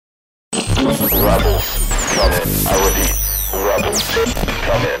Rebels, come in. I repeat, rebels,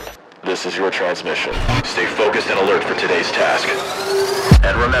 come in. This is your transmission. Stay focused and alert for today's task.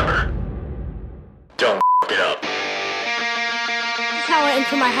 And remember, don't f*** it up. This is how I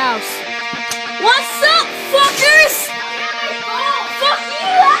enter my house. What's up, fuckers? Oh, fuck you,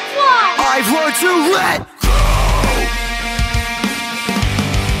 that's why! I've learned to let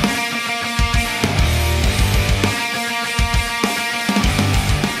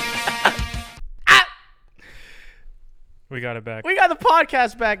We got it back. We got the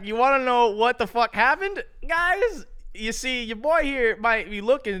podcast back. You want to know what the fuck happened, guys? You see, your boy here might be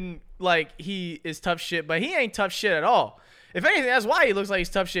looking like he is tough shit, but he ain't tough shit at all. If anything, that's why he looks like he's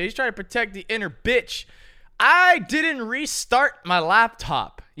tough shit. He's trying to protect the inner bitch. I didn't restart my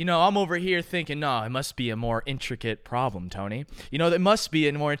laptop. You know, I'm over here thinking, no, it must be a more intricate problem, Tony. You know, there must be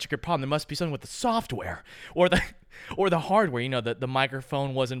a more intricate problem. There must be something with the software or the hardware. You know, the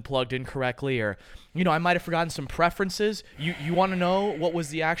microphone wasn't plugged in correctly, or, you know, I might have forgotten some preferences. You want to know what was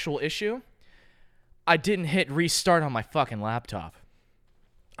the actual issue? I didn't hit restart on my fucking laptop.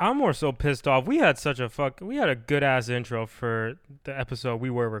 I'm more so pissed off. We had a good ass intro for the episode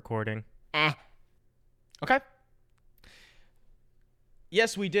we were recording. Okay.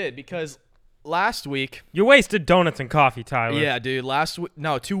 Yes, we did, because last week. You wasted donuts and coffee, Tyler. Yeah, dude.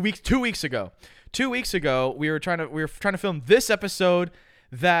 2 weeks ago. 2 weeks ago, we were trying to film this episode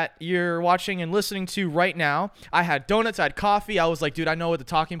that you're watching and listening to right now. I had donuts, I had coffee. I was like, dude, I know what the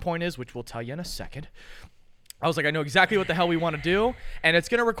talking point is, which we'll tell you in a second. I was like, I know exactly what the hell we want to do, and it's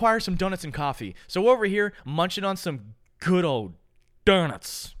going to require some donuts and coffee. So we're over here munching on some good old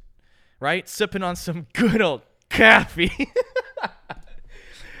donuts, right? Sipping on some good old coffee.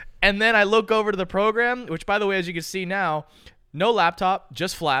 And then I look over to the program, which, by the way, as you can see now, no laptop,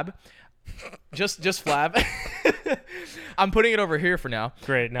 just Flab. Just Flab. I'm putting it over here for now.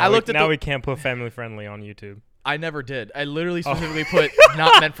 Great. Now we can't put family friendly on YouTube. I never did. I literally specifically put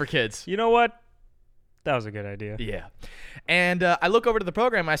not meant for kids. You know what? That was a good idea. Yeah. And I look over to the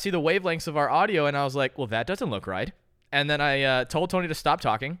program. I see the wavelengths of our audio, and I was like, well, that doesn't look right. And then I told Tony to stop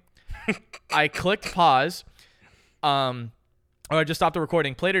talking. I clicked pause. Or I just stopped the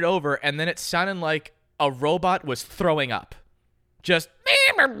recording, played it over, and then it sounded like a robot was throwing up. Just,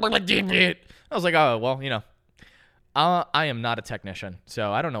 I was like, oh, well, you know, I am not a technician,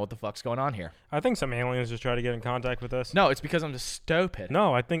 so I don't know what the fuck's going on here. I think some aliens just try to get in contact with us. No, it's because I'm just stupid.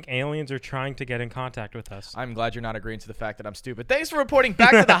 No, I think aliens are trying to get in contact with us. I'm glad you're not agreeing to the fact that I'm stupid. Thanks for reporting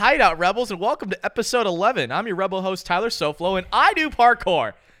back to the Hideout, Rebels, and welcome to episode 11. I'm your Rebel host, Tyler Soflo, and I do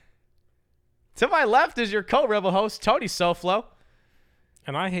parkour. To my left is your co-Rebel host, Tony Soflo.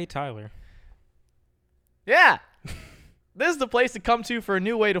 And I hate Tyler. Yeah. This is the place to come to for a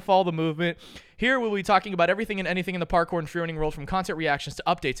new way to follow the movement. Here we'll be talking about everything and anything in the parkour and freerunning world, from content reactions to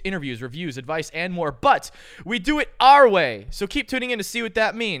updates, interviews, reviews, advice, and more. But we do it our way, so keep tuning in to see what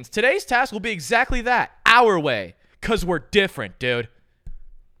that means. Today's task will be exactly that, our way, because we're different, dude.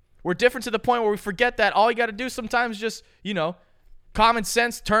 We're different to the point where we forget that all you got to do sometimes is just, you know, common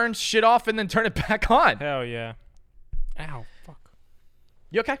sense, turn shit off and then turn it back on. Hell yeah. Ow, fuck.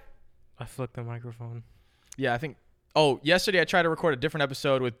 You okay? I flicked the microphone. Yeah, I think. Oh, yesterday I tried to record a different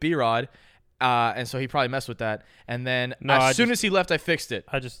episode with B-Rod, and so he probably messed with that. And then as soon as he left, I fixed it.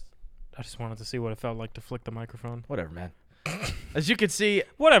 I just wanted to see what it felt like to flick the microphone. Whatever, man. As you can see,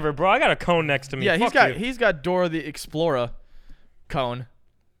 whatever, bro. I got a cone next to me. yeah, Fuck he's got Dora the Explorer cone.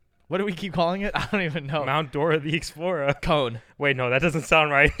 What do we keep calling it? I don't even know. Mount Dora the Explorer Cone. Wait, no, that doesn't sound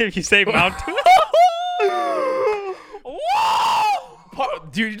right. If you say Mount.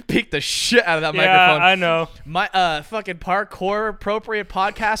 Dude, you peeked the shit out of that Yeah, microphone. I know. My fucking parkour appropriate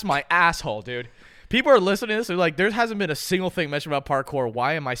podcast, my asshole, dude. People are listening to this. They're like, there hasn't been a single thing mentioned about parkour.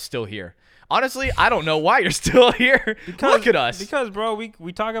 Why am I still here? Honestly, I don't know why you're still here. Look at us. Because, bro,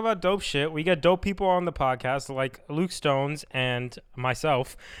 we talk about dope shit. We get dope people on the podcast, like Luke Stones and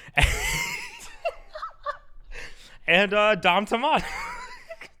myself, and Dom Tomato.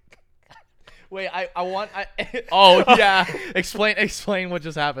 Wait, oh yeah. Explain what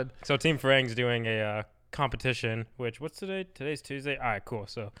just happened. So Team Farang's doing a competition. What's today? Today's Tuesday. All right, cool.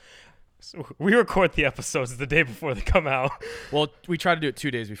 So we record the episodes the day before they come out. Well, we try to do it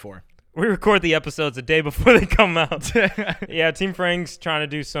 2 days before. We record the episodes the day before they come out. Yeah, Team Farang's trying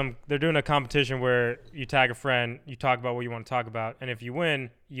to do they're doing a competition where you tag a friend, you talk about what you want to talk about, and if you win,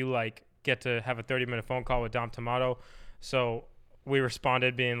 you like get to have a 30-minute phone call with Dom Tomato. So we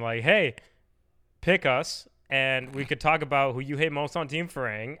responded being like, hey, pick us, and we could talk about who you hate most on Team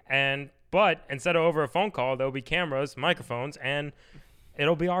Farang, but instead of over a phone call, there'll be cameras, microphones, and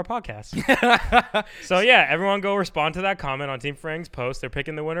it'll be our podcast. So yeah, everyone go respond to that comment on Team Frang's post. They're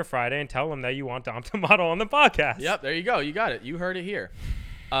picking the winner Friday, and tell them that you want Dom Tomato on the podcast. Yep, there you go. You got it. You heard it here.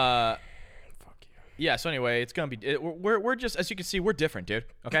 Fuck you. Yeah, so anyway, it's going to be we're just, as you can see, we're different, dude.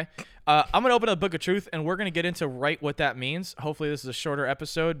 Okay? I'm going to open up Book of Truth, and we're going to get into what that means. Hopefully this is a shorter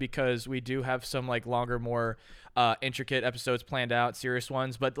episode because we do have some like longer, more intricate episodes planned out, serious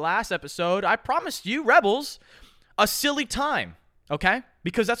ones. But last episode, I promised you, Rebels, a silly time, okay?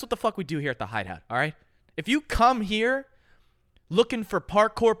 Because that's what the fuck we do here at the Hideout, all right? If you come here looking for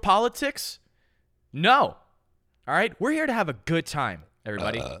parkour politics, no. All right? We're here to have a good time,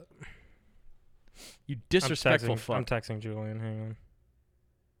 everybody. You disrespectful fuck. I'm texting Julian. Hang on.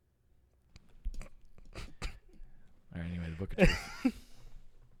 All right, anyway, the Book of Truth.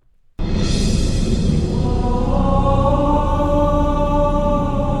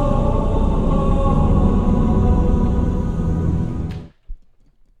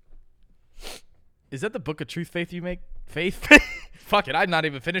 Is that the Book of Truth, Faith, you make? Faith? Fuck it, I'm not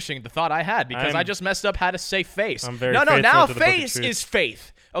even finishing the thought I had because I just messed up how to say face. I'm very no, faithful now to the Book of face Truth. is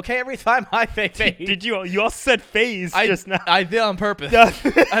faith. Okay, every time I say faith. Did you all said phase just now? I did on purpose.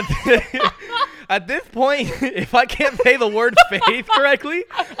 At this point, if I can't say the word faith correctly,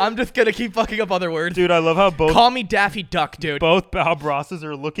 I'm just going to keep fucking up other words. Dude, I love how Call me Daffy Duck, dude. both Bob Rosses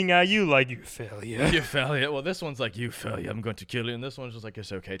are looking at you like you failure. You failure. Well, this one's like, you failure, I'm going to kill you. And this one's just like,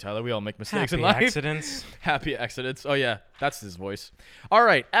 it's okay, Tyler. We all make mistakes in Happy life. accidents. Happy accidents. Oh, yeah. That's his voice. All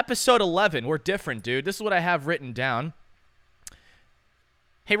right. Episode 11. We're different, dude. This is what I have written down.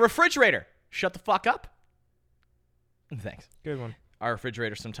 Hey, refrigerator. Shut the fuck up. Thanks. Good one. Our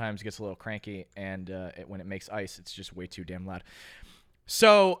refrigerator sometimes gets a little cranky, and when it makes ice, it's just way too damn loud.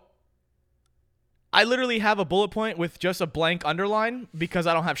 So I literally have a bullet point with just a blank underline because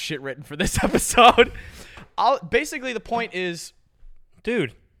I don't have shit written for this episode. Basically, the point is...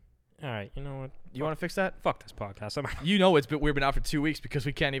 Dude. All right, you know what? You want to fix that? Fuck this podcast. You know we've been out for 2 weeks because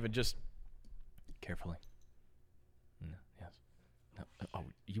we can't even just... Carefully. No, yes. No. Oh,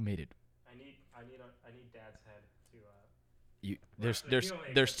 you made it. I need Dad's head to.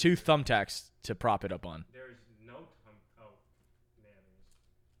 There's two thumbtacks to prop it up on. There's no. Oh, man.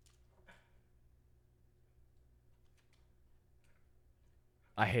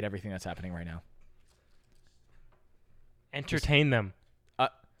 I hate everything that's happening right now. Entertain them.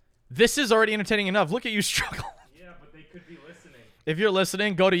 This is already entertaining enough. Look at you struggle. Yeah, but they could be listening. If you're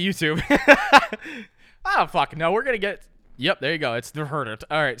listening, go to YouTube. Oh, fuck. No, we're going to get... Yep, there you go. It's the herder.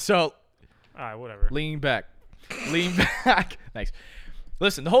 All right, so... All right, whatever. Lean back. Lean back. Thanks.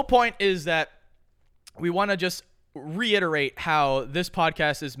 Listen, the whole point is that we want to just reiterate how this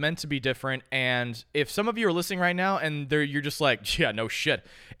podcast is meant to be different. And if some of you are listening right now and you're just like, yeah, no shit.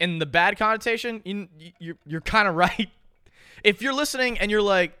 In the bad connotation, you're kind of right. If you're listening and you're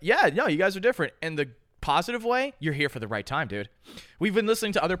like, yeah, no, you guys are different. In the positive way, you're here for the right time, dude. We've been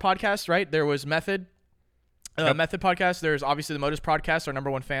listening to other podcasts, right? There was Method. Method podcast. There's obviously the Modus podcast, our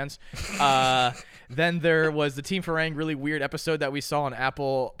number one fans. Then there was the Team Farang really weird episode that we saw on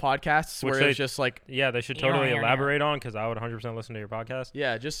Apple Podcasts where it's just like, yeah, they should totally elaborate on because I would 100% listen to your podcast.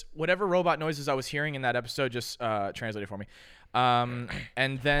 yeah, just whatever robot noises I was hearing in that episode, just translate it for me. And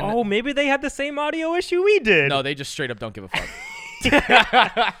then Oh, maybe they had the same audio issue we did. no, they just straight up don't give a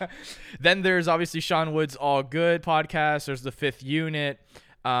fuck. Then there's obviously Sean Wood's All Good podcast. There's the Fifth Unit.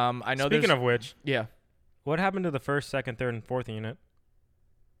 I know. Speaking of which, yeah, what happened to the first, second, third, and fourth unit?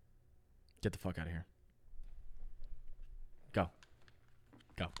 get the fuck out of here. Go.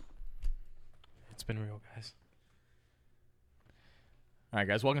 It's been real, guys. All right,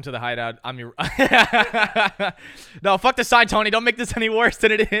 guys, welcome to the Hideout. I'm your... No, fuck the sign, Tony. Don't make this any worse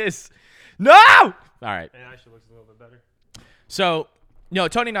than it is. No! All right. It actually looks a little bit better. So,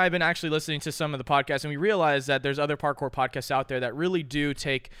 Tony and I have been actually listening to some of the podcasts, and we realized that there's other parkour podcasts out there that really do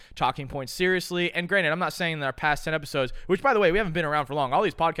take talking points seriously. And granted, I'm not saying that our past 10 episodes, which, by the way, we haven't been around for long. All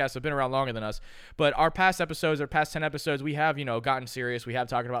these podcasts have been around longer than us. But our past episodes, our past 10 episodes, we have, gotten serious. We have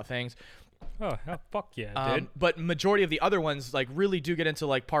talked about things. Oh, hell, fuck yeah, dude. But majority of the other ones like really do get into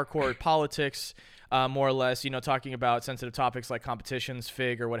like parkour politics, more or less. Talking about sensitive topics like competitions,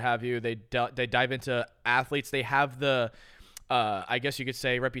 FIG, or what have you. They dive into athletes. They have the I guess you could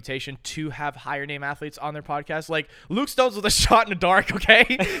say reputation to have higher name athletes on their podcast. Like Luke Stones with a shot in the dark. Okay,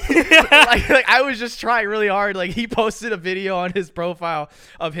 like I was just trying really hard. Like he posted a video on his profile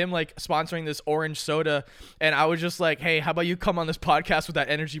of him like sponsoring this orange soda, and I was just like, hey, how about you come on this podcast with that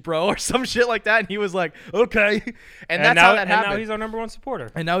energy, bro, or some shit like that. And he was like, okay, and that's how that happened. And now he's our number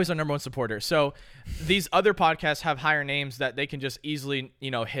one supporter. So these other podcasts have higher names that they can just easily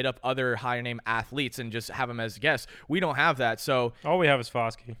hit up other higher name athletes and just have them as guests. We don't have that. So All we have is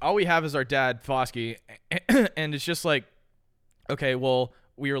Foskey. all we have is our dad, Foskey, and it's just like, okay, well,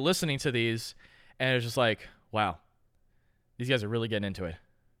 we were listening to these, and it's just like, wow, these guys are really getting into it.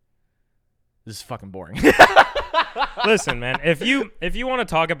 This is fucking boring. Listen, man, if you want to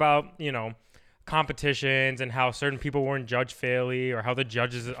talk about, competitions and how certain people weren't judged fairly, or how the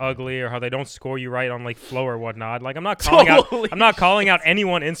judges are ugly, or how they don't score you right on like flow or whatnot, like I'm not calling out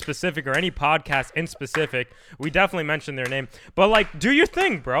anyone in specific or any podcast in specific. We definitely mentioned their name, but like, do your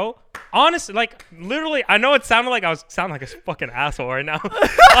thing, bro. Honestly, like literally, I know it sounded like I was sounding like a fucking asshole right now.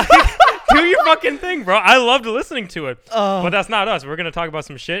 Like, do your fucking thing, bro. I loved listening to it, but that's not us. We're gonna talk about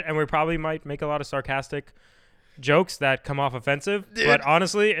some shit, and we probably might make a lot of sarcastic jokes that come off offensive. Dude. But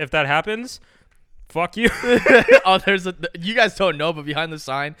honestly, if that happens, fuck you. You guys don't know, but behind the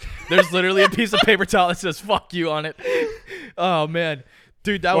sign, there's literally a piece of paper towel that says "fuck you" on it. Oh man,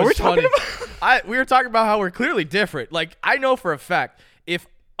 dude, that was funny. We were talking about how we're clearly different. Like, I know for a fact, if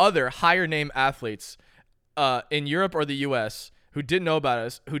other higher name athletes in Europe or the US who didn't know about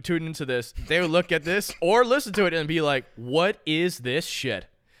us, who tuned into this, they would look at this or listen to it and be like, what is this shit?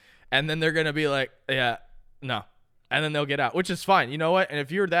 And then they're gonna be like, yeah, no. And then they'll get out, which is fine. You know what? And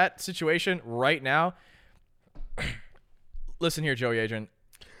if you're that situation right now, listen here, Joey Adrian.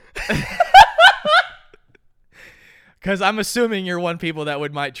 Because I'm assuming you're one people that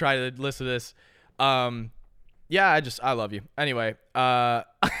might try to listen to this. Yeah, I love you. Anyway,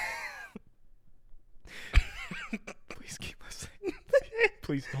 please keep listening.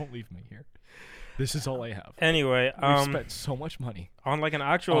 Please don't leave me here. This is all I have. Anyway, we spent so much money on like an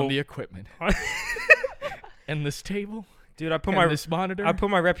actual on the equipment. And this table, dude, I put this monitor. I put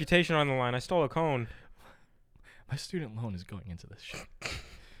my reputation on the line. I stole a cone. My student loan is going into this shit.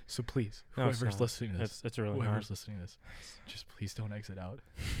 So please, No, whoever's listening to this, it's really whoever's not. listening to this, just please don't exit out.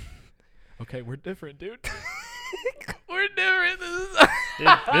 Okay, we're different, dude. We're different. Dude,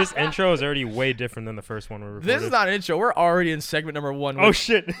 this intro is already way different than the first one we recorded. This is not an intro. We're already in segment number 1. Oh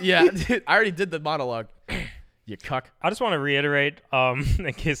shit. Yeah, dude, I already did the monologue. You cuck. I just want to reiterate,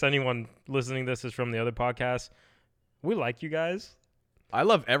 in case anyone listening to this is from the other podcast, we like you guys. I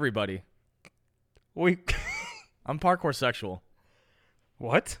love everybody. We I'm parkour sexual.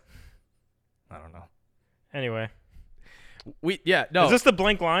 What? I don't know. Anyway. No. Is this the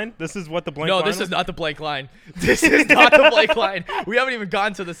blank line? This is what the blank line No, this is not the blank line. This is not the blank line. We haven't even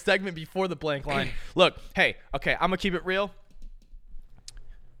gotten to the segment before the blank line. Look, hey, okay, I'm going to keep it real.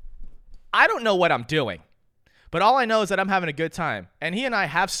 I don't know what I'm doing, but all I know is that I'm having a good time. And he and I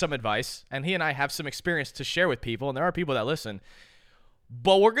have some advice, and he and I have some experience to share with people, and there are people that listen.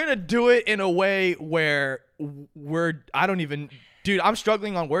 But we're going to do it in a way where dude, I'm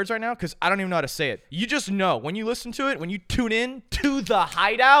struggling on words right now because I don't even know how to say it. You just know when you listen to it, when you tune in to The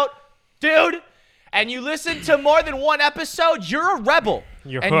Hideout, dude, and you listen to more than one episode, you're a rebel.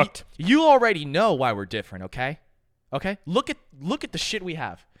 You're and hooked. You already know why we're different, okay? Okay? Look at the shit we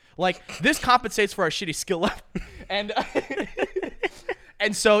have. Like, this compensates for our shitty skill level.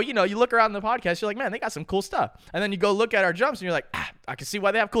 And so, you look around the podcast, you're like, man, they got some cool stuff. And then you go look at our jumps, and you're like, I can see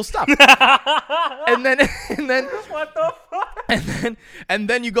why they have cool stuff. and then What the fuck? And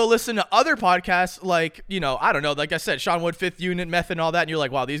then you go listen to other podcasts like, I don't know, like I said, Sean Wood, Fifth Unit, Meth, and all that, and you're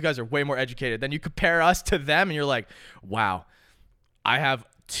like, wow, these guys are way more educated. Then you compare us to them, and you're like, wow, I have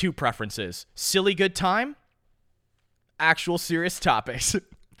 2 preferences: silly good time, actual serious topics.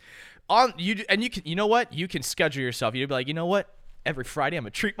 You can, you know what? You can schedule yourself. You'd be like, you know what? Every Friday, I'm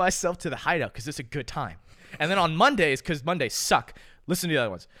going to treat myself to The Hideout because it's a good time. And then on Mondays, because Mondays suck, listen to the other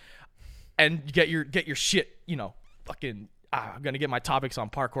ones. And get your shit, fucking, I'm going to get my topics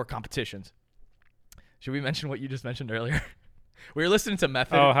on parkour competitions. Should we mention what you just mentioned earlier? We were listening to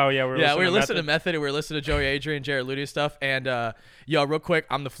Method. Oh, hell yeah. We were listening to Method, and we were listening to Joey Adrian, Jared Ludy stuff. And, real quick,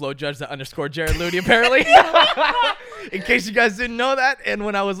 I'm the flow judge that underscored Jared Ludy, apparently. In case you guys didn't know that. And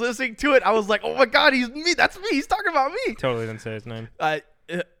when I was listening to it, I was like, oh my God, he's me. That's me. He's talking about me. Totally didn't say his name.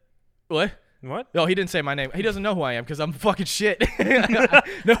 What? What? No, he didn't say my name. He doesn't know who I am because I'm fucking shit.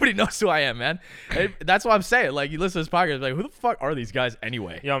 Nobody knows who I am, man. That's what I'm saying. Like, you listen to this podcast, like, who the fuck are these guys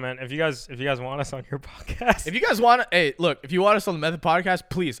anyway? Yo, man, if you guys want us on your podcast, if you guys want, hey, look, if you want us on the Method Podcast,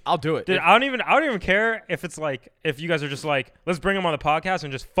 please, I'll do it. dude, I don't even care if it's like, if you guys are just like, let's bring them on the podcast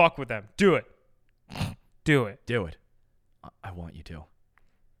and just fuck with them. Do it. Do it. Do it. I want you to.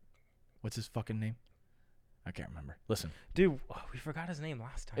 What's his fucking name? I can't remember. Listen. Dude, we forgot his name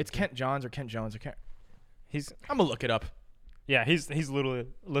last time. It's Kent Johns or Kent Jones or Kent. I'm going to look it up. Yeah, he's literally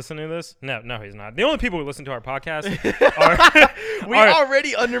listening to this. No, he's not. The only people who listen to our podcast are... We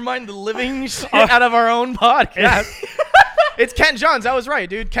already undermined the living shit out of our own podcast. It's Kent Johns. I was right,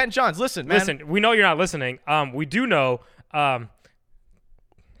 dude. Kent Johns. Listen, man. Listen, we know you're not listening. We do know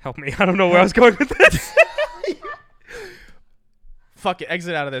Help me. I don't know where I was going with this. Fuck it,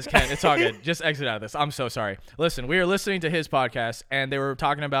 exit out of this, Ken. It's all good. Just exit out of this. I'm so sorry. Listen, we were listening to his podcast, and they were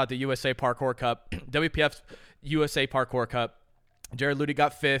talking about the USA Parkour Cup, WPF USA Parkour Cup. Jared Ludy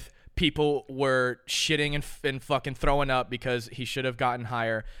got 5th. People were shitting and fucking throwing up because he should have gotten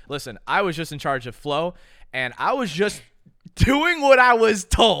higher. Listen, I was just in charge of flow, and I was just doing what I was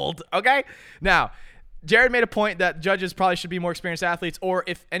told, okay? Now, Jared made a point that judges probably should be more experienced athletes, or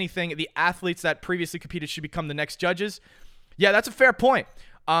if anything, the athletes that previously competed should become the next judges. Yeah, that's a fair point.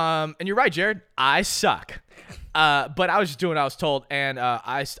 And you're right, Jared. I suck. But I was just doing what I was told, and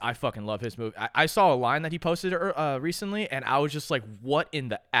I fucking love his move. I saw a line that he posted recently, and I was just like, what in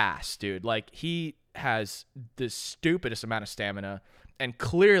the ass, dude? Like, he has the stupidest amount of stamina, and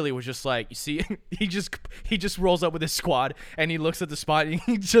clearly was just like, you see, he just rolls up with his squad, and he looks at the spot, and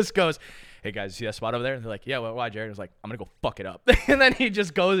he just goes, hey, guys, you see that spot over there? And they're like, yeah, well, why, Jared? I was like, I'm going to go fuck it up. And then he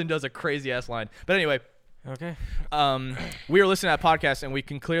just goes and does a crazy-ass line. But anyway. Okay. We were listening to that podcast, and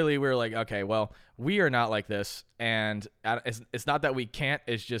we were like, okay, well, we are not like this, and it's not that we can't,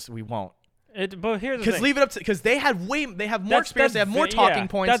 it's just we won't. But here's the thing. Because leave it up to, because they have more experience, they have more talking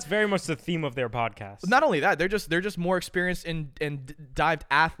points. That's very much the theme of their podcast. Not only that, they're just more experienced and dived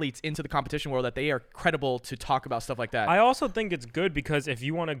athletes into the competition world that they are credible to talk about stuff like that. I also think it's good because if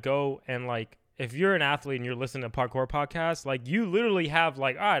you want to go and like, if you're an athlete and you're listening to parkour podcasts, like you literally have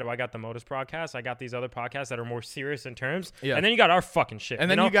like, all right, well, I got the Modus podcast, I got these other podcasts that are more serious in terms, and then you got our fucking shit. And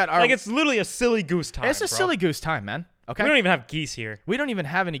then you got our, like, it's literally a silly goose time. It's a silly goose time, man. Okay, we don't even have geese here. We don't even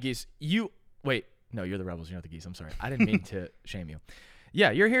have any geese. Wait, no, you're the rebels. You're not the geese. I'm sorry. I didn't mean to shame you. Yeah,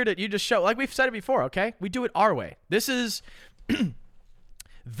 you're here to just show, like we've said it before. Okay, we do it our way. This is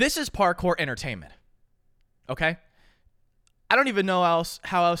parkour entertainment. Okay, I don't even know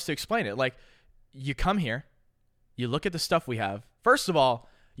how else to explain it. Like, you come here, you look at the stuff we have. First of all,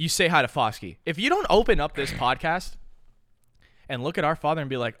 you say hi to Foskey. If you don't open up this podcast and look at our father and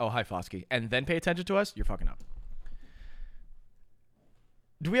be like, oh, hi, Foskey, and then pay attention to us, you're fucking up.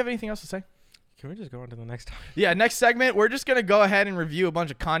 Do we have anything else to say? Can we just go on to the next topic? Yeah, next segment, we're just going to go ahead and review a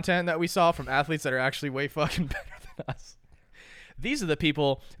bunch of content that we saw from athletes that are actually way fucking better than us. These are the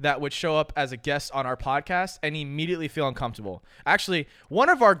people that would show up as a guest on our podcast and immediately feel uncomfortable. Actually, one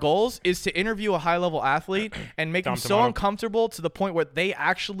of our goals is to interview a high-level athlete and make them so uncomfortable to the point where they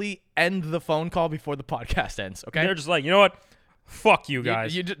actually end the phone call before the podcast ends, okay? They're just like, you know what? Fuck you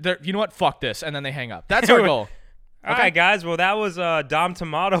guys. You know what? Fuck this. And then they hang up. That's our goal. All right, guys. Well, that was Dom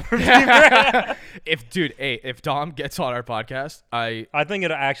Tomato. If Dom gets on our podcast, I think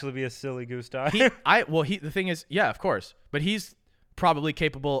it'll actually be a silly goose time. The thing is, yeah, of course. But he's probably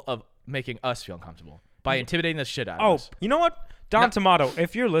capable of making us feel uncomfortable by intimidating the shit out of us. You know what? Dom Tomato,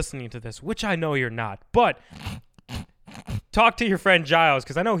 if you're listening to this, which I know you're not, but talk to your friend Giles,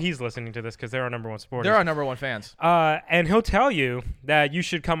 because I know he's listening to this because they're our number one supporters. They're our number one fans. And he'll tell you that you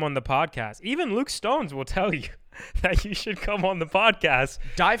should come on the podcast. Even Luke Stones will tell you that you should come on the podcast.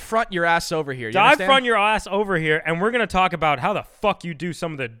 Dive front your ass over here. Front your ass over here, and we're going to talk about how the fuck you do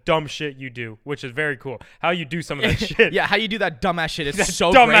some of the dumb shit you do, which is very cool. How you do some of that shit. Yeah, how you do that dumbass shit. It's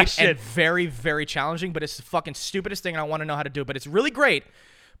so great and very, very challenging, but it's the fucking stupidest thing, and I want to know how to do it. But it's really great.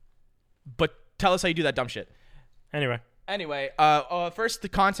 But tell us how you do that dumb shit. Anyway, first the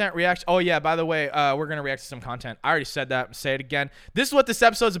content reaction. Oh yeah, by the way, we're gonna react to some content. I already said that. Say it again. This is what this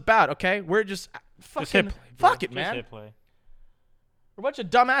episode's about. Okay, we're just fucking fuck it, man. We're a bunch of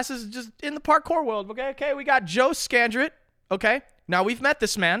dumbasses just in the parkour world. Okay. We got Joe Scandrett. Okay, now we've met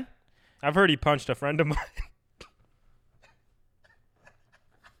this man. I've heard he punched a friend of mine.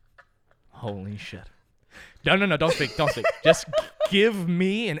 Holy shit! No, don't speak. Just give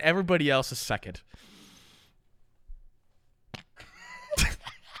me and everybody else a second.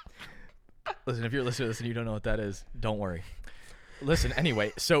 Listen, if you're listening to this and you don't know what that is, don't worry. Listen,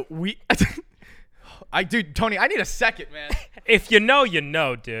 anyway, so Tony, I need a second, man. If you know,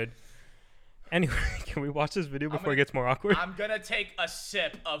 dude. Anyway, can we watch this video before it gets more awkward? I'm gonna take a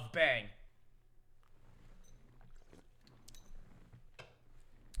sip of Bang.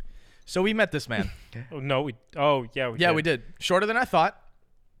 So we met this man. We did. Shorter than I thought.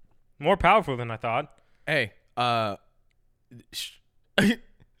 More powerful than I thought. Hey,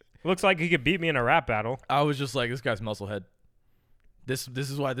 looks like he could beat me in a rap battle. I was just like, this guy's musclehead. This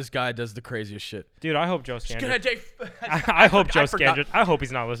is why this guy does the craziest shit. Dude, I hope Joe Scandrett. I hope Joe Scandrett. I hope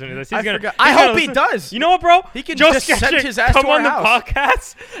he's not listening to this. I hope he does. You know what, bro? He can Joe just send his ass come to our on the house.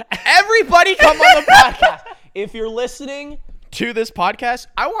 podcast. Everybody come on the podcast. If you're listening, to this podcast,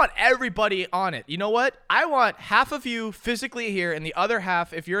 I want everybody on it. You know what? I want half of you physically here and the other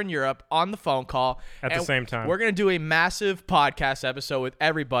half, if you're in Europe, on the phone call. At the same time. We're going to do a massive podcast episode with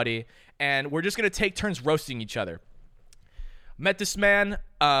everybody, and we're just going to take turns roasting each other. Met this man.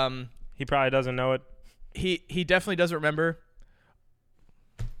 He probably doesn't know it. He definitely doesn't remember.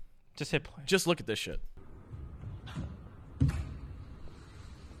 Just hit play. Just look at this shit.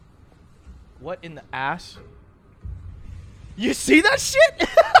 What in the ass? You see that shit?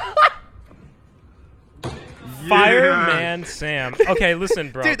 Fireman Sam. Okay,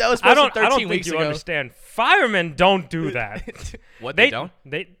 listen, bro. Dude, that was I posted don't 13 think weeks you ago. understand. Firemen don't do that. What, they don't?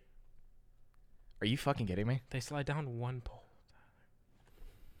 They Are you fucking kidding me? they slide down one pole.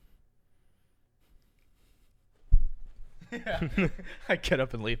 I get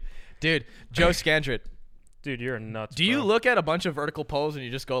up and leave. Dude, Joe Scandrett, Dude, you're nuts. do you bro. look at a bunch of vertical poles and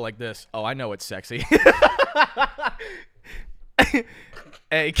you just go like this? Oh, I know it's sexy.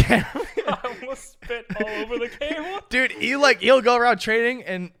 Hey, Cam. I almost spit all over the camera. Dude, he'll go around training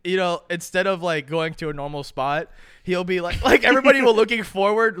and, instead of like going to a normal spot, he'll be like everybody will looking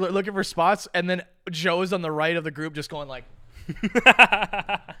forward, looking for spots, and then Joe's on the right of the group just going like,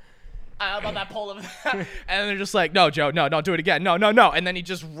 how about that pole over there? And they're just like, no, Joe, no, don't do it again. No. And then he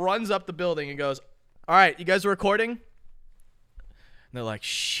just runs up the building and goes, all right, you guys are recording? And they're like,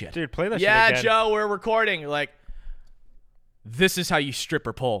 shit. Dude, play that shit Yeah, again. Joe, we're recording. You're like, this is how you strip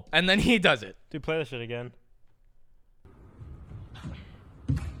or pole. And then he does it. Dude, play that shit again.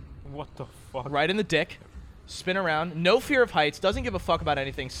 What the fuck? Right in the dick. Spin around. No fear of heights. Doesn't give a fuck about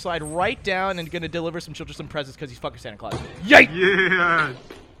anything. Slide right down and gonna deliver some children some presents because he's fucking Santa Claus. Yay! Yeah.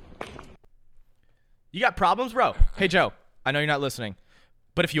 You got problems, bro? Hey, Joe. I know you're not listening.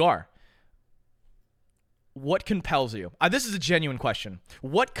 But if you are, what compels you? This is a genuine question.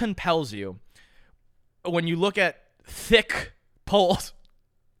 What compels you when you look at thick poles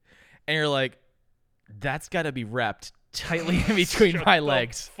and you're like, that's got to be wrapped tightly in between Shut my the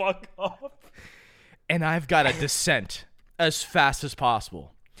legs, Fuck up. and I've got to descent as fast as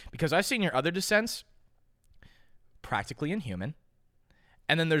possible? Because I've seen your other descents, practically inhuman.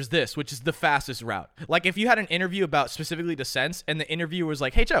 And then there's this, which is the fastest route. Like if you had an interview about specifically descents and the interviewer was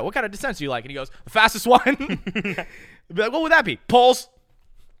like, hey, Joe, what kind of descents do you like? And he goes, the fastest one. Be like, what would that be? Poles.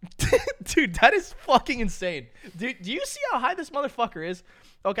 Dude, that is fucking insane. Dude, do you see how high this motherfucker is?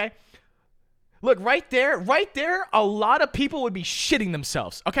 Okay. Look, right there, a lot of people would be shitting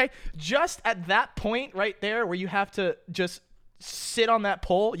themselves. Okay. Just at that point right there where you have to just sit on that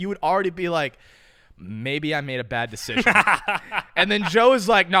pole, you would already be like, maybe I made a bad decision. And then Joe is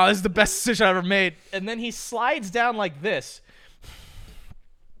like, no, this is the best decision I've ever made. And then he slides down like this.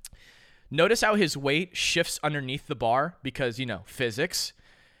 Notice how his weight shifts underneath the bar because, physics.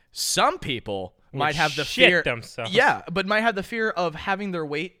 Some people might have the shit fear. themselves. Yeah, but might have the fear of having their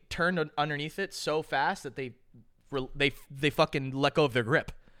weight turned underneath it so fast that they fucking let go of their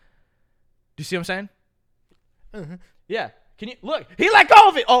grip. Do you see what I'm saying? Yeah. Can you look? He let go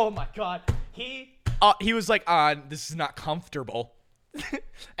of it. Oh my god. He was like, this is not comfortable.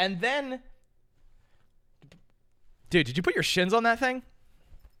 And then, dude, did you put your shins on that thing?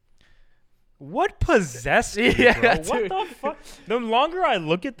 What possessed you, Yeah, bro? dude. What the fuck? The longer I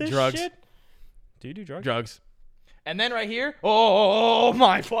look at this Drugs. shit. Do you do drugs? Drugs. And then right here, oh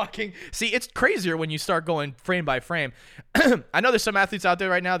my fucking. See, it's crazier when you start going frame by frame. I know there's some athletes out there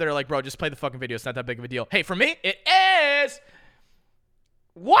right now that are like, bro, just play the fucking video. It's not that big of a deal. Hey, for me, it is.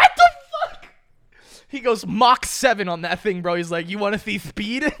 What the fuck? He goes Mach 7 on that thing, bro. He's like, you want to see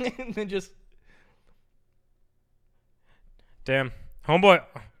speed? And then just. Damn. Homeboy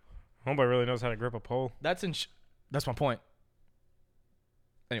really knows how to grip a pole. That's my point.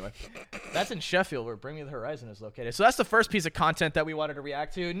 Anyway, that's in Sheffield where Bring Me the Horizon is located. So that's the first piece of content that we wanted to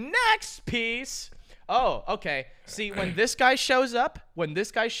react to. Next piece. Oh, okay. See, when this guy shows up,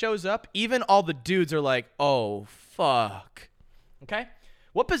 even all the dudes are like, oh, fuck. Okay?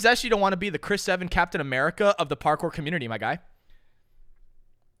 What possessed you to want to be the Chris Evans Captain America of the parkour community, my guy?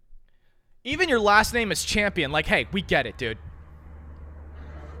 Even your last name is Champion. Like, hey, we get it, dude.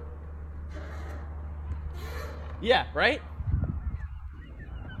 Yeah, right?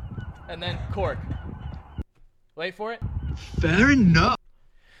 And then Cork. Wait for it. Fair enough.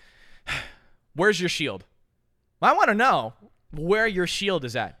 Where's your shield? I want to know where your shield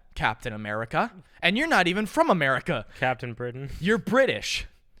is at, Captain America. And you're not even from America. Captain Britain. You're British.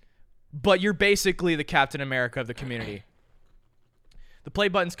 But you're basically the Captain America of the community. The play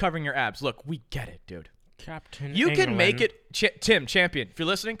button's covering your abs. Look, we get it, dude. Captain You can make England. it, Tim, Champion, if you're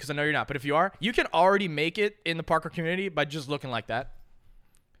listening, because I know you're not, but if you are, you can already make it in the parkour community by just looking like that.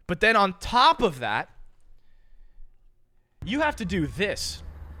 But then on top of that, You have to do this.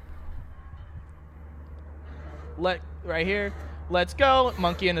 Right here. Let's go.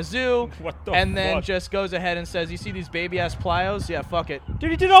 Monkey in a zoo. What the And then fuck? just goes ahead and says, you see these baby-ass plyos? Yeah, fuck it.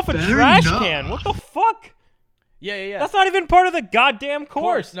 Dude, he did it off a Very trash nice. can. What the fuck? Yeah. That's not even part of the goddamn Of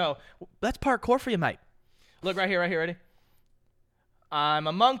course. course. No. That's parkour for you, mate. Look right here, ready? I'm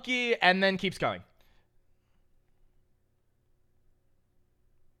a monkey, and then keeps going.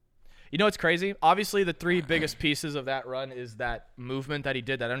 You know what's crazy? Obviously, the 3 biggest pieces of that run is that movement that he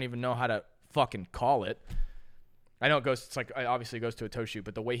did that I don't even know how to fucking call it. I know it obviously goes to a toe shoot,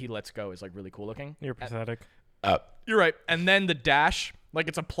 but the way he lets go is like really cool looking. You're pathetic. You're right. And then the dash, like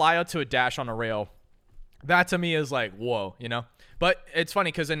it's a plyo to a dash on a rail. That to me is like, whoa, you know? But it's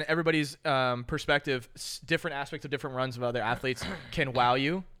funny because in everybody's perspective, different aspects of different runs of other athletes can wow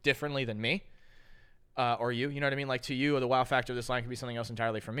you differently than me or you. You know what I mean? Like to you, the wow factor of this line could be something else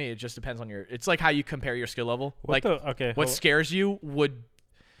entirely for me. It just depends on it's like how you compare your skill level. What scares you would,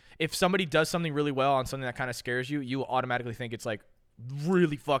 if somebody does something really well on something that kind of scares you, you will automatically think it's like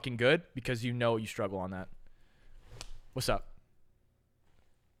really fucking good because you know you struggle on that. What's up?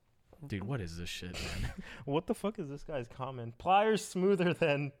 Dude, what is this shit, man? What the fuck is this guy's comment? Pliers smoother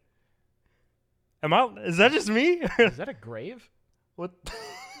than. Is that just me? Is that a grave? What?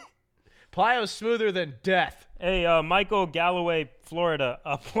 Plyo smoother than death. Hey, Michael Galloway, Florida.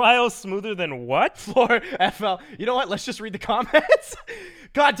 Plyo smoother than what? FL. You know what? Let's just read the comments.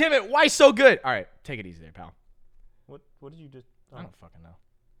 God damn it. Why so good? All right. Take it easy there, pal. What did you just. I don't fucking know.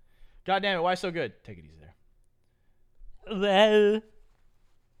 God damn it. Why so good? Take it easy there. Well.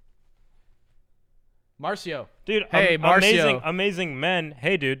 Marcio. Dude, Hey, Marcio. Amazing men.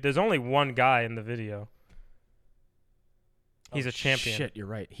 Hey, dude, there's only one guy in the video. He's a champion. Shit, you're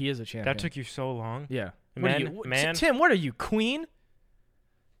right. He is a champion. That took you so long. Yeah. Man. Tim, what are you, queen?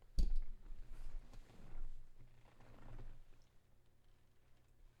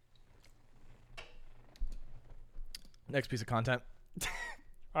 Next piece of content.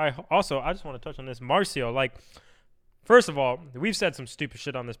 I just want to touch on this. Marcio, like, first of all, we've said some stupid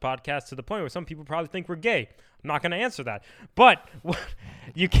shit on this podcast to the point where some people probably think we're gay. I'm not going to answer that. But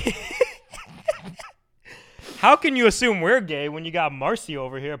you can't. How can you assume we're gay when you got Marcio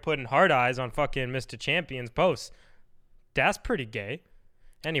over here putting hard eyes on fucking Mr. Champion's posts? That's pretty gay.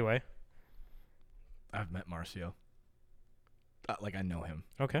 Anyway. I've met Marcio. Like, I know him.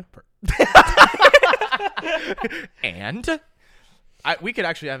 Okay. And we could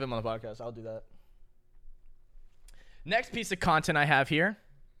actually have him on the podcast. I'll do that. Next piece of content I have here.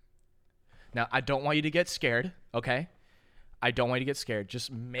 Now, I don't want you to get scared, okay? I don't want you to get scared.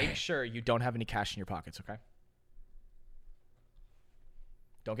 Just make sure you don't have any cash in your pockets, okay?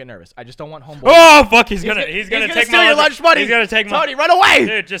 Don't get nervous. I just don't want homeboy. Oh, fuck. He's gonna take steal my your lunch money. He's going to take my Tony, run away.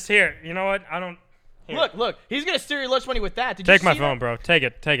 Dude, just here. You know what? I don't. Here. Look. He's going to steal your lunch money with that. Did Take you my see phone, bro. Take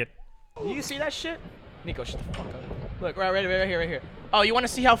it. That? You see that shit? Nico, shut the fuck up. Look, right here. Oh, you want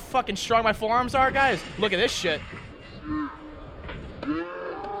to see how fucking strong my forearms are, guys? Look at this shit.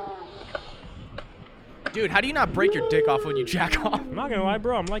 Dude, how do you not break your dick off when you jack off? I'm not going to lie,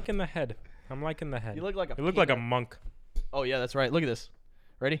 bro. I'm liking the head. You look like You look like a monk. Oh, yeah, that's right. Look at this.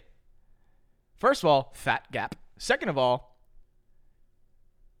 Ready? First of all, fat gap. Second of all,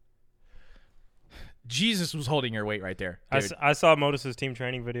 Jesus was holding your weight right there. Dude. I saw Modus's team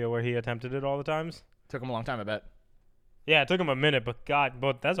training video where he attempted it all the times. Took him a long time, I bet. Yeah, it took him a minute, but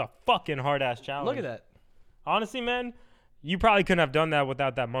that's a fucking hard-ass challenge. Look at that. Honestly, man, you probably couldn't have done that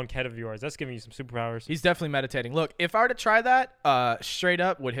without that monk head of yours. That's giving you some superpowers. He's definitely meditating. Look, if I were to try that, straight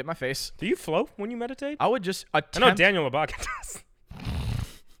up would hit my face. Do you float when you meditate? I would just attempt. I know Daniel Labaka does.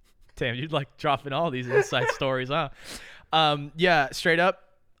 Damn, you'd like dropping all these inside stories, huh? Yeah, straight up,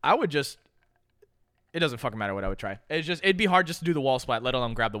 I would just. It doesn't fucking matter what I would try. It'd be hard just to do the wall splat, let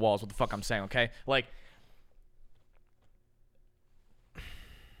alone grab the walls. What the fuck I'm saying, okay? Like,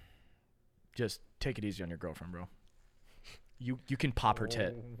 just take it easy on your girlfriend, bro. You can pop her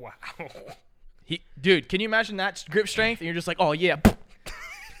tit. Wow. Dude, can you imagine that grip strength? And you're just like, oh yeah.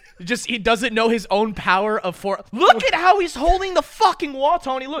 He doesn't know his own power of four. Look at how he's holding the fucking wall,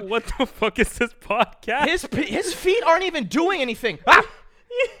 Tony. Look. What the fuck is this podcast? His feet aren't even doing anything. Ah!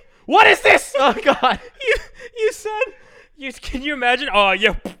 What is this? Oh god. You said. Can you imagine? Oh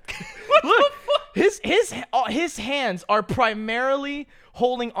yeah. Look, his hands are primarily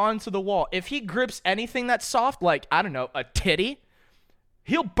holding onto the wall. If he grips anything that's soft, like I don't know, a titty,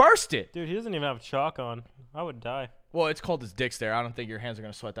 he'll burst it. Dude, he doesn't even have chalk on. I would die. Well, it's called his dick's there. I don't think your hands are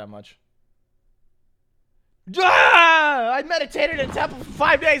gonna sweat that much. Ah! I meditated in a temple for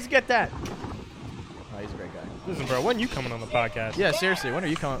 5 days to get that. Oh, he's a great guy. Listen, bro, when you coming on the podcast? Yeah, seriously, when are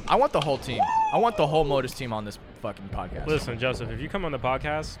you coming? I want the whole team. I want the whole Modus team on this fucking podcast. Listen, Joseph, if you come on the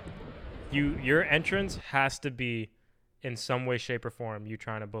podcast, your entrance has to be in some way, shape, or form you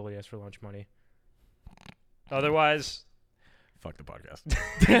trying to bully us for lunch money. Otherwise, fuck the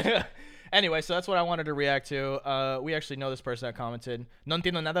podcast. Anyway, so that's what I wanted to react to. We actually know this person that commented. No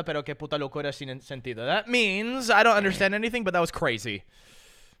entiendo nada, pero que puta locura sin sentido. That means I don't understand anything, but that was crazy.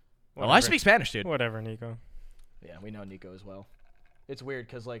 Well, I speak Spanish, dude. Whatever, Nico. Yeah, we know Nico as well. It's weird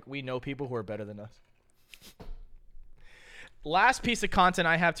because, like, we know people who are better than us. Last piece of content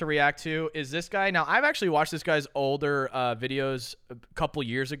I have to react to is this guy. Now, I've actually watched this guy's older videos a couple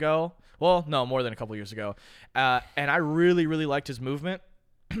years ago. Well, no, more than a couple years ago. And I really, really liked his movement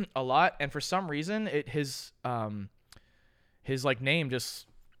a lot. And for some reason, his like name just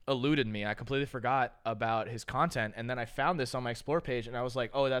eluded me. I completely forgot about his content. And then I found this on my Explore page, and I was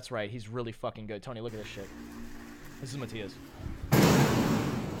like, oh, that's right. He's really fucking good. Tony, look at this shit. This is Matias.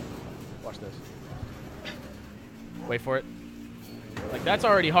 Watch this. Wait for it. Like, that's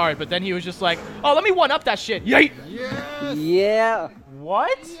already hard, but then he was just like, oh, let me one-up that shit. Yay! Yeah.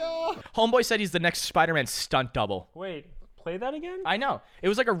 What? Homeboy said he's the next Spider-Man stunt double. Wait, play that again? I know. It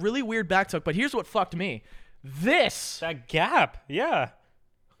was like a really weird backtook, but here's what fucked me. This. That gap. Yeah.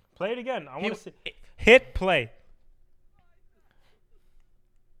 Play it again. I want to see. Hit play.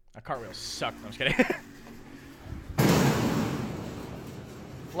 That cartwheel sucked. No, I'm just kidding.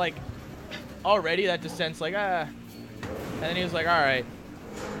 Like, already that descent's like, And then he was like, all right.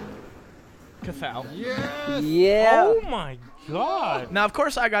 Cathal. Yeah. Oh my god. Now, of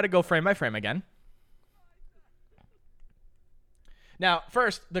course, I got to go frame by frame again. Now,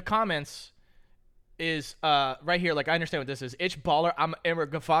 first, the comments is right here. Like, I understand what this is. Itch baller. I'm Emmer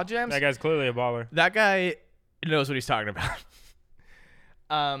Gafajams. That guy's clearly a baller. That guy knows what he's talking about.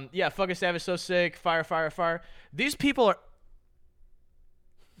 Yeah, fucking Savage, so sick. Fire, fire, fire. These people are.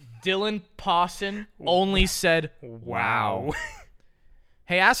 Dylan Pawson only said, wow.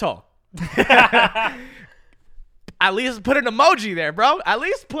 Hey, asshole. At least put an emoji there, bro. At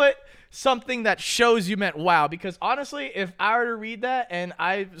least put something that shows you meant wow. Because honestly, if I were to read that and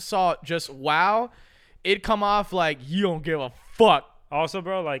I saw just wow, it'd come off like you don't give a fuck. Also,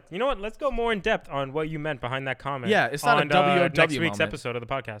 bro, like, you know what? Let's go more in depth on what you meant behind that comment. Yeah, it's not a WOW next week's moment. episode of the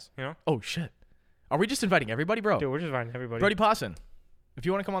podcast, you know? Oh, shit. Are we just inviting everybody, bro? Dude, we're just inviting everybody. Brody Pawson, if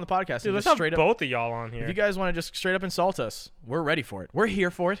you want to come on the podcast, Dude, and let's just have straight up, both of y'all on here. if you guys want to just straight up insult us, we're ready for it. We're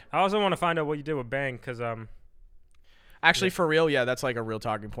here for it. I also want to find out what you did with Bang, because Actually, for real, yeah, that's like a real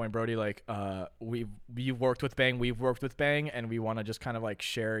talking point, Brody. Like, you've worked with Bang, we've worked with Bang, and we want to just kind of like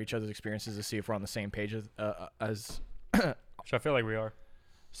share each other's experiences to see if we're on the same page as which I feel like we are.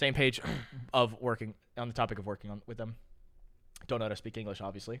 same page of working on the topic of working on with them. Don't know how to speak English,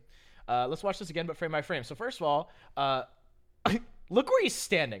 obviously. Let's watch this again, but frame by frame. So first of all, look where he's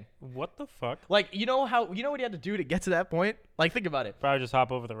standing. What the fuck? Like, you know what he had to do to get to that point? Like, think about it. Probably just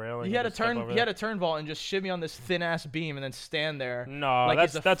hop over the railing. He had and a just step turn. over He there. had a turn vault and just shimmy on this thin ass beam and then stand there. No, like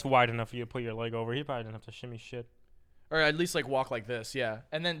he's that's wide enough for you to put your leg over. He probably didn't have to shimmy shit. or at least like walk like this, yeah.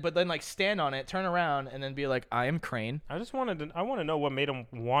 And then, but then like stand on it, turn around, and then be like, I am Crane. I want to know what made him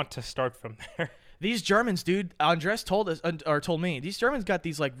want to start from there. These Germans, dude. Andres told me these Germans got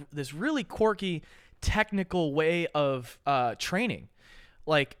these like this really quirky, technical way of training.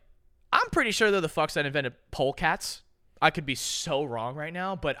 Like, I'm pretty sure they're the fucks that invented polecats. I could be so wrong right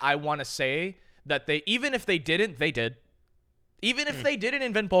now, but I want to say that even if they didn't, they did. Even if they didn't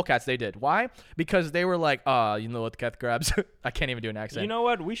invent polecats, they did. Why? Because they were like, you know what, Keth grabs. I can't even do an accent. You know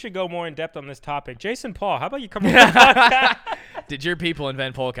what? We should go more in depth on this topic. Jason Paul, how about you come on the podcast? Did your people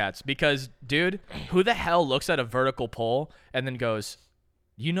invent polecats? Because, dude, who the hell looks at a vertical pole and then goes,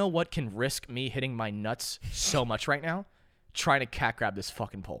 you know what can risk me hitting my nuts so much right now? Trying to cat grab this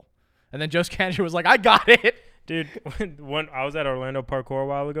fucking pole. And then Joe Scanger was like, I got it. Dude, when I was at Orlando Parkour a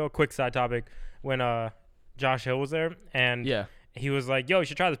while ago, quick side topic, when Josh Hill was there, and Yeah. he was like, yo, you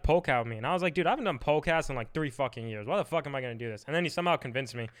should try this polecat with me. And I was like, dude, I haven't done polecats in like 3 fucking years. Why the fuck am I going to do this? And then he somehow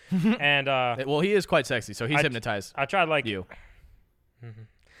convinced me. And Well, he is quite sexy, so he's I- hypnotized. I tried like You.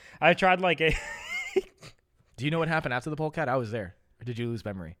 I tried like a Do you know what happened after the polecat? I was there. Or did you lose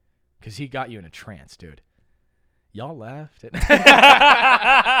memory? Because he got you in a trance, dude. Y'all laughed.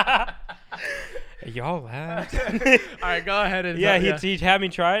 y'all laughed. All right, go ahead. And Yeah, he had me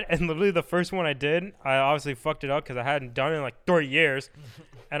try it, and literally the first one I did, I obviously fucked it up because I hadn't done it in like 30 years,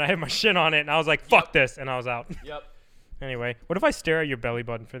 and I hit my shit on it, and I was like, fuck this, and I was out. Yep. Anyway, what if I stare at your belly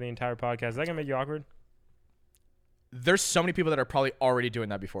button for the entire podcast? Is that going to make you awkward? There's so many people that are probably already doing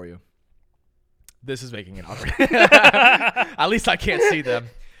that before you. This is making it awkward. At least I can't see them.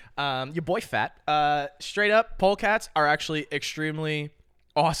 Your boy Fat. Straight up, polecats are actually extremely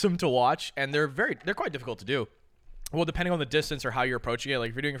awesome to watch, and they're quite difficult to do. Well, depending on the distance or how you're approaching it, like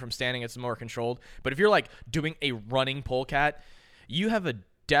if you're doing it from standing, it's more controlled. But if you're like doing a running polecat, you have a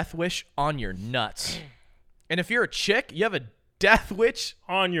death wish on your nuts. And if you're a chick, you have a death wish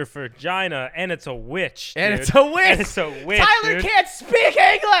On your vagina, and it's a witch. and dude. it's a witch. And it's a witch. Tyler dude. can't speak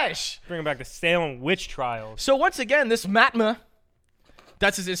English. Bringing back the Salem witch trials. So once again, this Matma,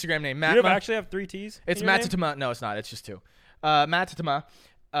 that's his Instagram name, Matma. You actually have 3 T's? It's in your name? Matatama. No, it's not. It's just 2. Matatama,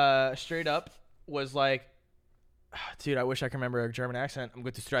 straight up was like, dude, I wish I could remember a German accent. I'm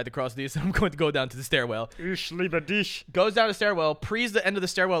going to stride across these. I'm going to go down to the stairwell. Ich liebe dich. Goes down the stairwell, prees the end of the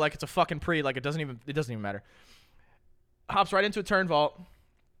stairwell like it's a fucking pre, like it doesn't even matter. Hops right into a turn vault.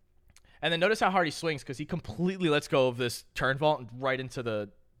 And then notice how hard he swings because he completely lets go of this turn vault and right into the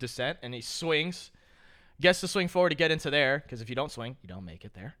descent. And he swings, gets to swing forward to get into there because if you don't swing, you don't make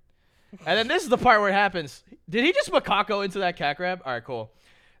it there. And then this is the part where it happens. Did he just macaco into that cat grab? All right, cool.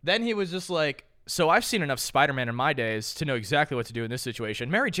 Then he was just like, so I've seen enough Spider-Man in my days to know exactly what to do in this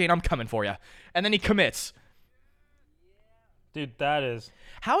situation. Mary Jane, I'm coming for you. And then he commits. Dude, that is.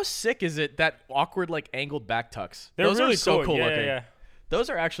 How sick is it, that awkward, like, angled back tucks? They're Those really are so cool yeah, looking. Yeah. Those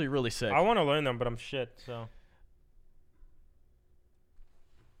are actually really sick. I want to learn them, but I'm shit, so.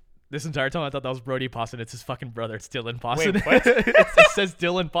 This entire time I thought that was Brody Pawson. It's his fucking brother. It's Dylan Pawson. Wait, what? It says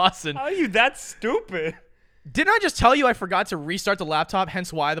Dylan Pawson. How are you that stupid? Didn't I just tell you I forgot to restart the laptop,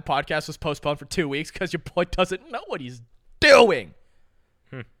 hence why the podcast was postponed for 2 weeks? Because your boy doesn't know what he's doing.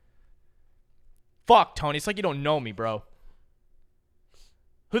 Fuck, Tony. It's like you don't know me, bro.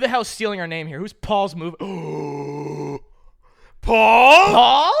 Who the hell's stealing our name here? Who's Paul's move?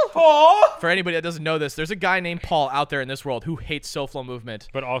 Paul? Paul? For anybody that doesn't know this, there's a guy named Paul out there in this world who hates SoFlo movement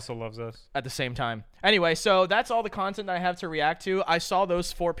But also loves us. at the same time. Anyway, so that's all the content I have to react to. I saw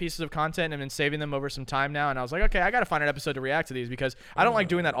those 4 pieces of content and been saving them over some time now, and I was like, okay, I got to find an episode to react to these because I don't like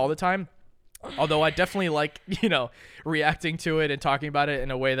doing that all the time. Although I definitely like, reacting to it and talking about it in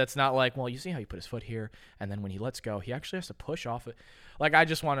a way that's not like, well, you see how he put his foot here, and then when he lets go, he actually has to push off it. Like, I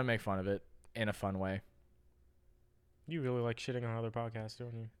just want to make fun of it in a fun way. You really like shitting on other podcasts,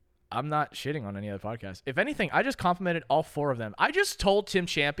 don't you? I'm not shitting on any other podcast. If anything, I just complimented all 4 of them. I just told Tim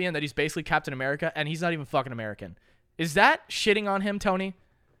Champion that he's basically Captain America, and he's not even fucking American. Is that shitting on him, Tony?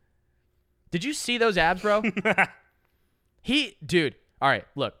 Did you see those abs, bro? Dude, all right,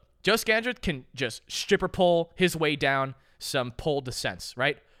 look. Joe Scandrett can just stripper pole his way down some pole descents,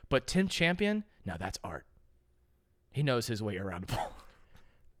 right? But Tim Champion, now that's art. He knows his way around a pole.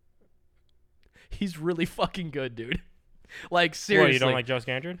 He's really fucking good, dude. Like, seriously. What, you don't like Joe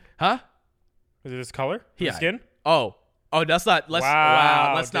Scandrett? Huh? Is it his color? Yeah. His skin? Oh, let's not.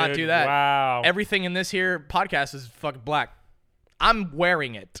 Let's not dude, do that. Wow. Everything in this here podcast is fucking black. I'm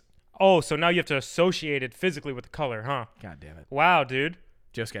wearing it. Oh, so now you have to associate it physically with the color, huh? God damn it. Wow, dude.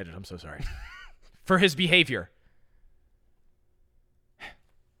 Joe Scandrett, I'm so sorry. For his behavior.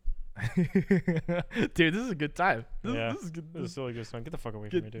 Dude, this is a good time. Yeah. This is good. This is really good stuff. Get the fuck away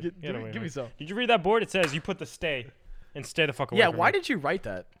from me, dude. Get away give from me some. Did you read that board? It says you put the stay and stay the fuck away Yeah, from why me. did you write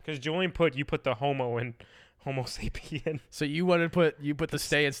that? Because Julian you put the homo and homo sapien. So you wanted to put the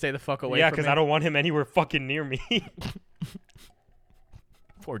stay and stay the fuck away Yeah, from because me? I don't want him anywhere fucking near me.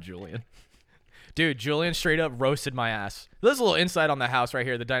 Poor Julian. Dude, Julian straight up roasted my ass. There's a little insight on the house right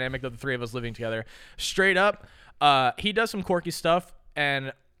here, the dynamic of the 3 of us living together. Straight up, he does some quirky stuff,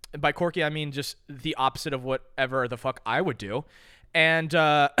 and by quirky, I mean just the opposite of whatever the fuck I would do. And we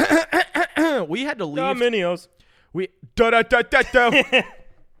had to leave. Dominios.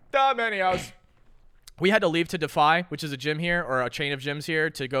 Dominios. We had to leave to Defy, which is a gym here, or a chain of gyms here,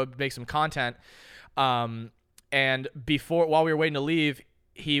 to go make some content. And while we were waiting to leave,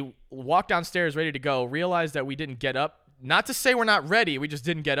 he walked downstairs ready to go, realized that we didn't get up. Not to say we're not ready, we just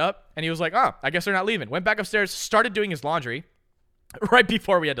didn't get up. And he was like, I guess they're not leaving. Went back upstairs, started doing his laundry right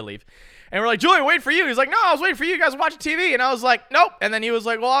before we had to leave. And we're like, Julian, wait for you. He's like, no, I was waiting for you guys watching TV. And I was like, nope. And then he was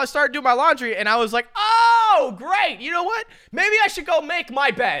like, well, I started doing my laundry. And I was like, oh, great. You know what? Maybe I should go make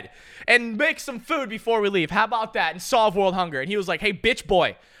my bed and make some food before we leave. How about that? And solve world hunger. And he was like, hey, bitch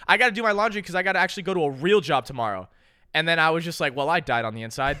boy, I got to do my laundry because I got to actually go to a real job tomorrow. And then I was just like, well, I died on the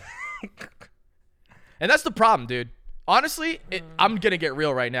inside. And that's the problem, dude. Honestly, I'm going to get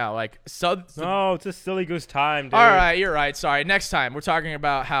real right now. Like, No, it's a silly goose time, dude. all right, you're right. Sorry. Next time, we're talking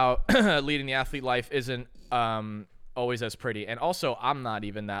about how leading the athlete life isn't always as pretty. And also, I'm not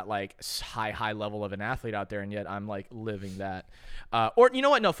even that, like, high level of an athlete out there, and yet I'm, like, living that. Or, you know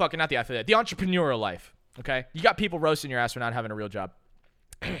what? No, fucking not the athlete. The entrepreneurial life, okay? You got people roasting your ass for not having a real job.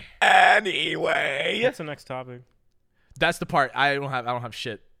 Anyway. What's the next topic? That's the part. I don't have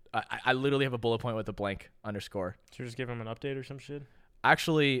shit. I literally have a bullet point with a blank underscore. Should we just give him an update or some shit?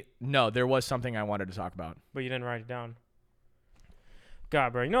 Actually, no, there was something I wanted to talk about. But you didn't write it down.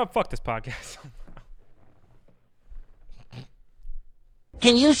 God, bro. You know what? Fuck this podcast.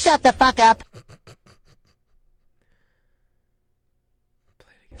 Can you shut the fuck up?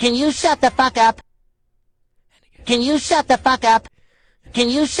 Can you shut the fuck up? Can you shut the fuck up? Can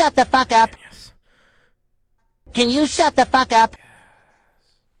you shut the fuck up? Can you shut the fuck up?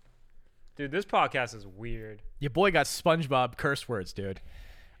 Dude, this podcast is weird. Your boy got SpongeBob curse words, dude.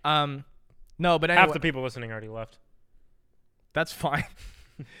 No, but anyway, Half the people listening already left. that's fine.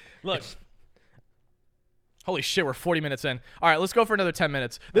 Look. Holy shit, we're 40 minutes in. All right, let's go for another 10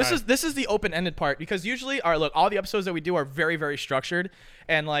 minutes. This is the open-ended part because usually, all right, look, all the episodes that we do are very, very structured,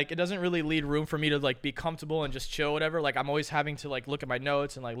 and like it doesn't really leave room for me to like be comfortable and just chill, whatever. Like I'm always having to like look at my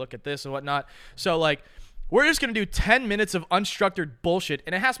notes and like look at this and whatnot. So like we're just gonna do 10 minutes of unstructured bullshit,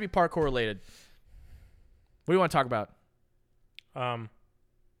 and it has to be parkour related. What do you want to talk about? We're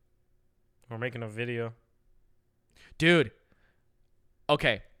making a video. Dude.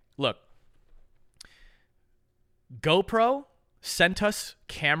 Okay, look. GoPro sent us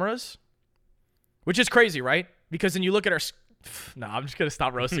cameras, which is crazy, right? Because then you look at our... No, I'm just going to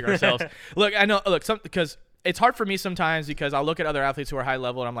stop roasting ourselves. Look, I know, because it's hard for me sometimes because I'll look at other athletes who are high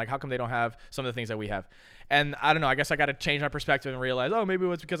level and I'm like, how come they don't have some of the things that we have? And I don't know, I guess I got to change my perspective and realize, oh, maybe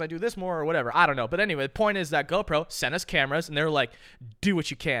it's because I do this more or whatever. I don't know. But anyway, the point is that GoPro sent us cameras and they were like, do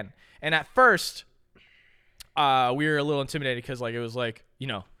what you can. And at first, we were a little intimidated because like it was like, you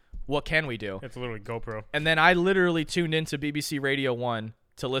know, what can we do? It's literally GoPro. And then I literally tuned into BBC Radio 1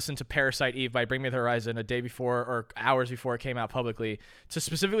 to listen to Parasite Eve by Bring Me the Horizon a day before or hours before it came out publicly to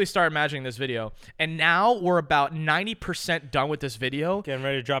specifically start imagining this video. And now we're about 90% done with this video. Getting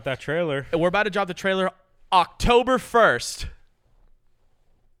ready to drop that trailer. We're about to drop the trailer October 1st.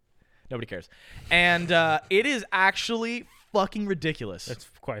 Nobody cares. And it is actually fucking ridiculous. It's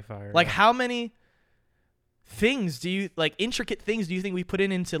quite fire. Like how many... things do you like intricate things do you think we put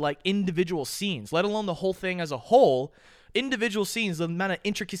into like individual scenes, let alone the whole thing as a whole? Individual scenes, the amount of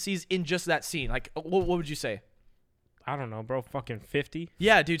intricacies in just that scene, like what would you say? I don't know, bro. Fucking 50.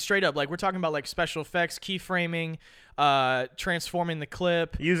 Yeah, dude, straight up. Like we're talking about like special effects, keyframing, transforming the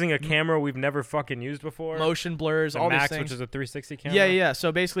clip, Using a camera we've never fucking used before. motion blurs, The all Max, these things. which is a 360 camera. Yeah.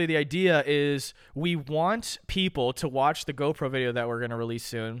 So basically, the idea is we want people to watch the GoPro video that we're gonna release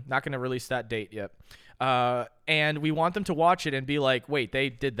soon. Not gonna release that date yet. And we want them to watch it and be like, wait, they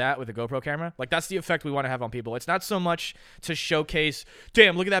did that with a GoPro camera? Like, that's the effect we want to have on people. It's not so much to showcase,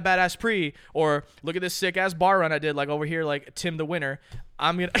 damn, look at that badass pre, or look at this sick-ass bar run I did, like, over here, like, Tim the Winner.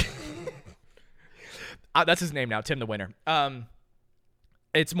 I'm going to... that's his name now, Tim the Winner.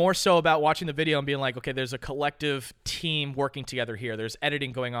 It's more so about watching the video and being like, okay, there's a collective team working together here. There's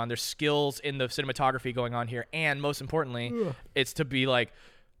editing going on. There's skills in the cinematography going on here. And most importantly, it's to be like,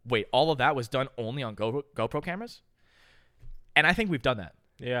 wait, all of that was done only on GoPro cameras? And I think we've done that.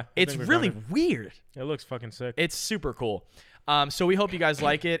 Yeah. It's really weird. It looks fucking sick. It's super cool. So we hope you guys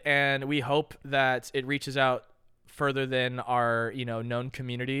like it, and we hope that it reaches out further than our, known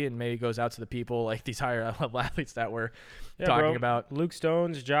community and maybe goes out to the people like these higher level athletes that we're talking about. Luke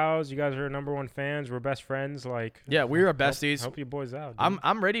Stones, Giles, you guys are number one fans. We're best friends. Like, yeah, we're besties. Help you boys out. Dude.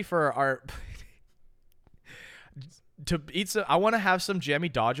 I'm ready for our to eat some. I want to have some jammy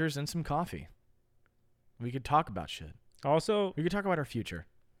Dodgers and some coffee. We could talk about shit. Also, we could talk about our future.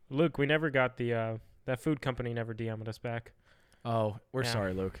 Luke, we never got the that food company never DM'd us back. Oh, we're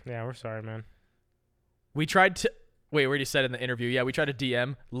sorry, Luke. Yeah, we're sorry, man. We tried to. Wait, we already said in the interview. Yeah, we tried to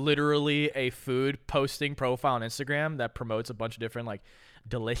DM literally a food posting profile on Instagram that promotes a bunch of different like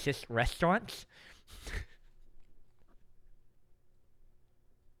delicious restaurants.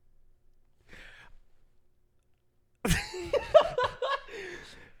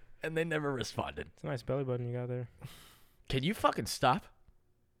 And they never responded. It's a nice belly button you got there. Can you fucking stop?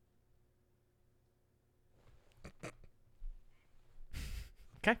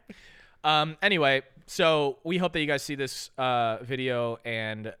 Okay. Anyway, so we hope that you guys see this video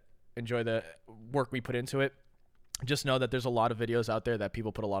and enjoy the work we put into it. Just know that there's a lot of videos out there that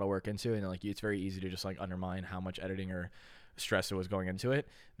people put a lot of work into, and like it's very easy to just like undermine how much editing or stress it was going into it.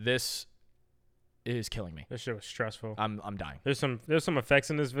 This is killing me. This shit was stressful. I'm dying. There's some effects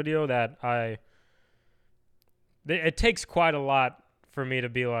in this video that it takes quite a lot for me to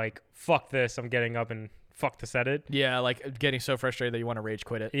be like, fuck this, I'm getting up and fuck this edit. Yeah, like getting so frustrated that you want to rage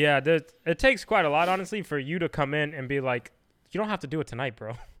quit it. Yeah, it takes quite a lot, honestly, for you to come in and be like, you don't have to do it tonight,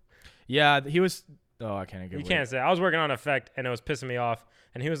 bro. Yeah, he was Oh, I can't. You can't say. I was working on effect, and it was pissing me off.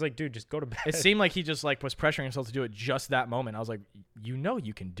 And he was like, "Dude, just go to bed." It seemed like he just like was pressuring himself to do it just that moment. I was like, you know,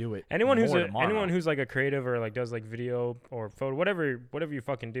 you can do it. anyone tomorrow. who's like a creative or like does like video or photo, whatever you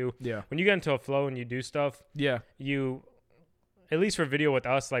fucking do. Yeah. When you get into a flow and you do stuff, Yeah. you, at least for video with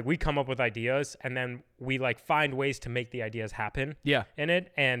us, like we come up with ideas and then we like find ways to make the ideas happen. Yeah. In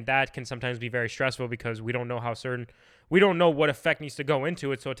it, and that can sometimes be very stressful because we don't know we don't know what effect needs to go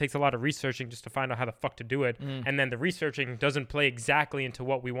into it, so it takes a lot of researching just to find out how the fuck to do it. And then the researching doesn't play exactly into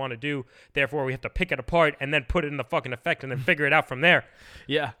what we want to do. Therefore, we have to pick it apart and then put it in the fucking effect and then figure it out from there.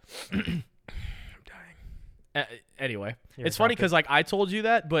 Yeah. I'm dying. Anyway, You're it's funny adopted. because like I told you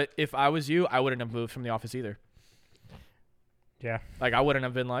that, but if I was you, I wouldn't have moved from the office either. Yeah. Like I wouldn't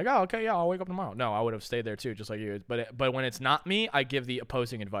have been like, oh, okay, yeah, I'll wake up tomorrow. No, I would have stayed there too, just like you. But when it's not me, I give the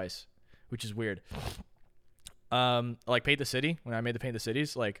opposing advice, which is weird. Like Paint the City, when I made the Paint the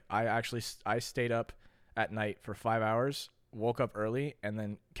Cities, like I stayed up at night for 5 hours, woke up early, and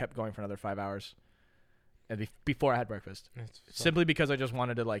then kept going for another 5 hours, and before I had breakfast, simply because I just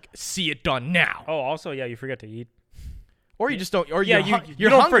wanted to like see it done now. Oh, also, yeah, you forget to eat. Or you just don't. Or Yeah, you're, you you're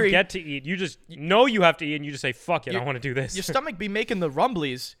don't hungry. forget to eat. You just know you have to eat, and you just say, "Fuck it, I want to do this." Your stomach be making the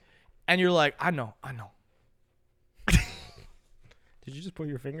rumblies, and you're like, I know. Did you just put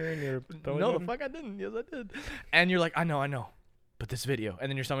your finger in your belly No, button? the fuck I didn't. Yes, I did. And you're like, I know. But this video, and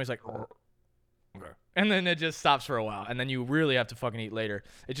then your stomach's like, okay. And then it just stops for a while, and then you really have to fucking eat later.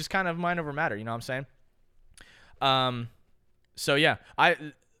 It's just kind of mind over matter. You know what I'm saying? So yeah,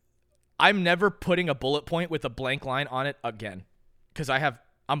 I'm never putting a bullet point with a blank line on it again, because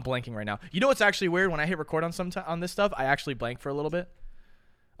I'm blanking right now. You know what's actually weird? When I hit record on this stuff, I actually blank for a little bit.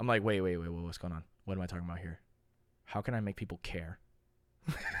 I'm like, wait, what's going on? What am I talking about here? How can I make people care?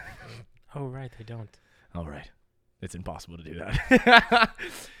 Oh, right, they don't. All right. It's impossible to do that.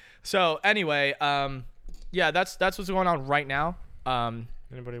 So anyway, yeah, that's what's going on right now.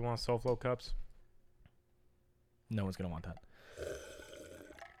 Anybody want SoFlo cups? No one's gonna want that.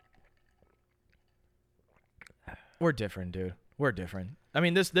 We're different, dude. We're different. I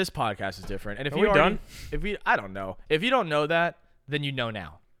mean, this podcast is different. And if Are you we done? I don't know. If you don't know that, then you know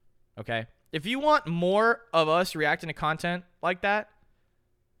now. Okay? If you want more of us reacting to content like that,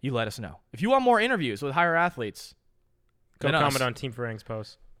 you let us know. If you want more interviews with higher athletes, Go then us. comment on Team Farang's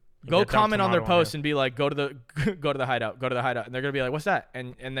post. You Go get Dunk comment on their Tomato post and be like, go to the hideout, and they're gonna be like, what's that?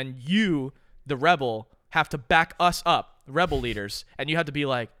 And then you, the rebel, have to back us up, rebel leaders, and you have to be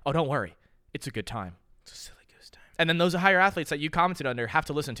like, oh, don't worry, it's a good time. It's a silly goose time. And then those higher athletes that you commented under have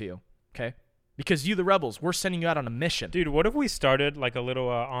to listen to you, okay? Because you, the rebels, we're sending you out on a mission. Dude, what if we started like a little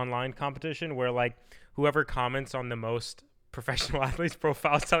online competition where like whoever comments on the most professional athletes'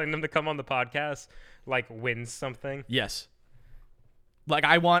 profiles telling them to come on the podcast like wins something? Yes. Like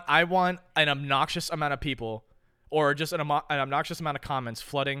I want an obnoxious amount of people, or just an obnoxious amount of comments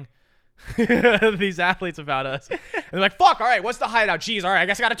flooding these athletes about us. And they're like, fuck, all right, what's the hideout? Jeez, all right, I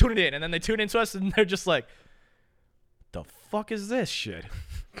guess I got to tune it in. And then they tune into us and they're just like, the fuck is this shit?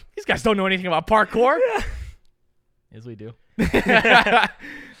 These guys don't know anything about parkour. Yes, we do.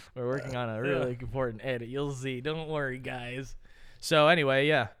 We're working on a really important edit. You'll see. Don't worry, guys. So anyway,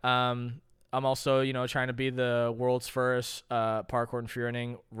 yeah. I'm also, trying to be the world's first parkour and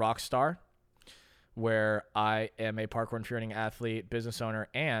freerunning rock star, where I am a parkour and freerunning athlete, business owner,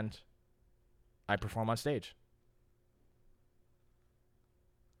 and I perform on stage.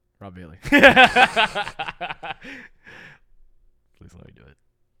 Rob Bailey. Please let me do it.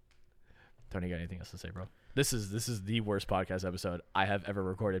 Tony, you got anything else to say, bro? This is the worst podcast episode I have ever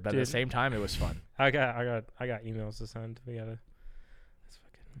recorded, but at the same time, it was fun. I got emails to send. We gotta. That's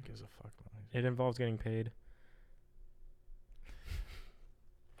fucking. Who gives a fuck? It involves getting paid.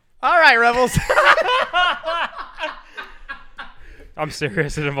 All right, rebels. I'm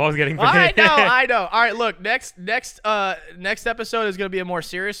serious. It involves getting paid. I know. All right, look, next episode is going to be a more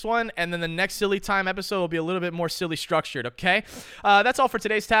serious one, and then the next silly time episode will be a little bit more silly structured, okay? That's all for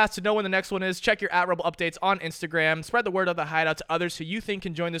today's task. To know when the next one is, check your @Rebel updates on Instagram. Spread the word of the hideout to others who you think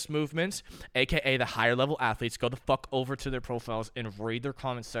can join this movement, a.k.a. the higher level athletes. Go the fuck over to their profiles and read their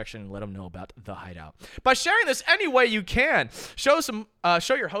comment section and let them know about the hideout. By sharing this any way you can, show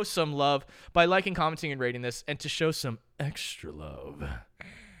your host some love by liking, commenting, and rating this, and to show some extra love,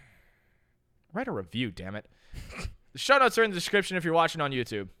 write a review, damn it. The show notes are in the description if you're watching on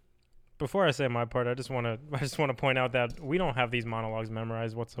YouTube. Before I say my part, I just want to point out that we don't have these monologues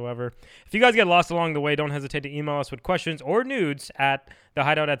memorized whatsoever. If you guys get lost along the way, don't hesitate to email us with questions or nudes at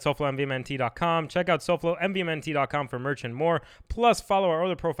thehideout@SoFloMVMNT.com. Check out SoFloMVMNT.com for merch and more. Plus, follow our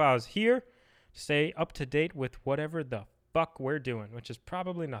other profiles here to stay up to date with whatever the fuck we're doing, which is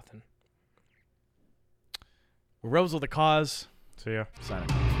probably nothing. We're Rebels of the Cause. See ya. Signing.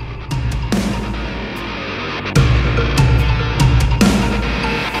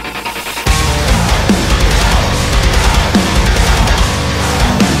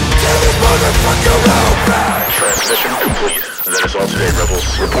 Transmission complete. That is all today,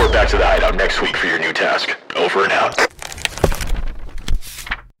 Rebels. Report back to the hideout next week for your new task. Over and out.